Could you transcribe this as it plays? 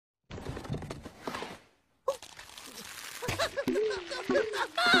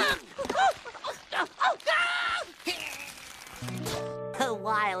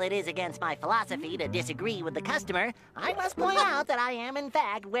While it is against my philosophy to disagree with the customer, I must point out that I am, in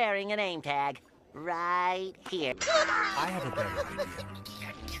fact, wearing a name tag. Right here. I have a better idea.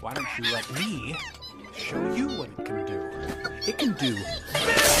 Why don't you let me show you what it can do? It can do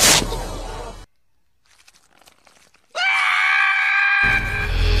this!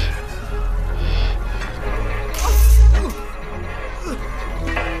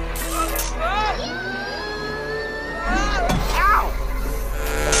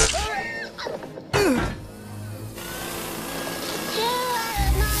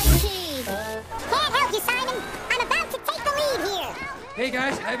 Hey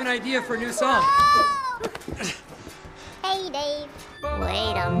guys, I have an idea for a new song. Hey Dave.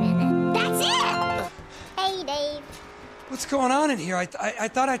 Wait a minute. That's it! Hey Dave. What's going on in here? I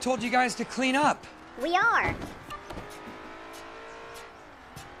thought I told you guys to clean up. We are.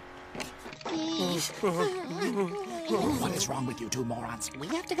 What is wrong with you two morons? We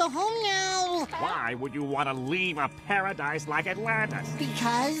have to go home now. Why would you want to leave a paradise like Atlantis?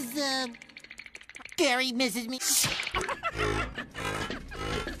 Because, Gary misses me.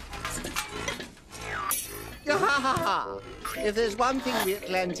 If there's one thing we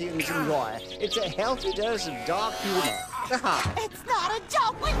Atlanteans enjoy, it's a healthy dose of dark humor. It's not a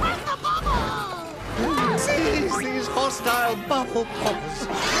joke, we burst the bubble! Seize these hostile bubble poppers.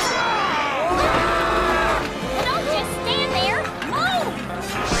 Don't just stand there. Move!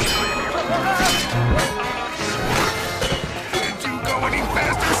 Can't you go any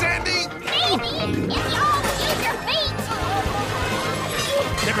faster, Sandy? Maybe, if y'all use your feet.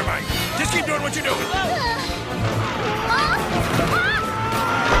 Never mind. Just keep doing what you're doing.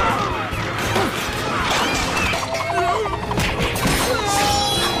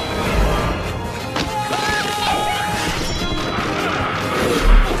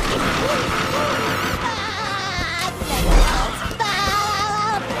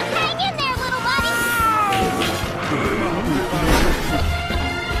 Hang in there, little buddy.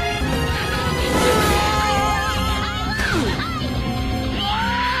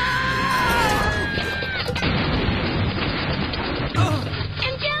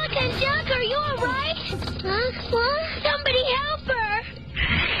 Angelica, are you all right? Huh? What? Somebody help her.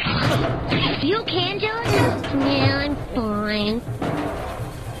 You okay, Angelica? Yeah, I'm fine.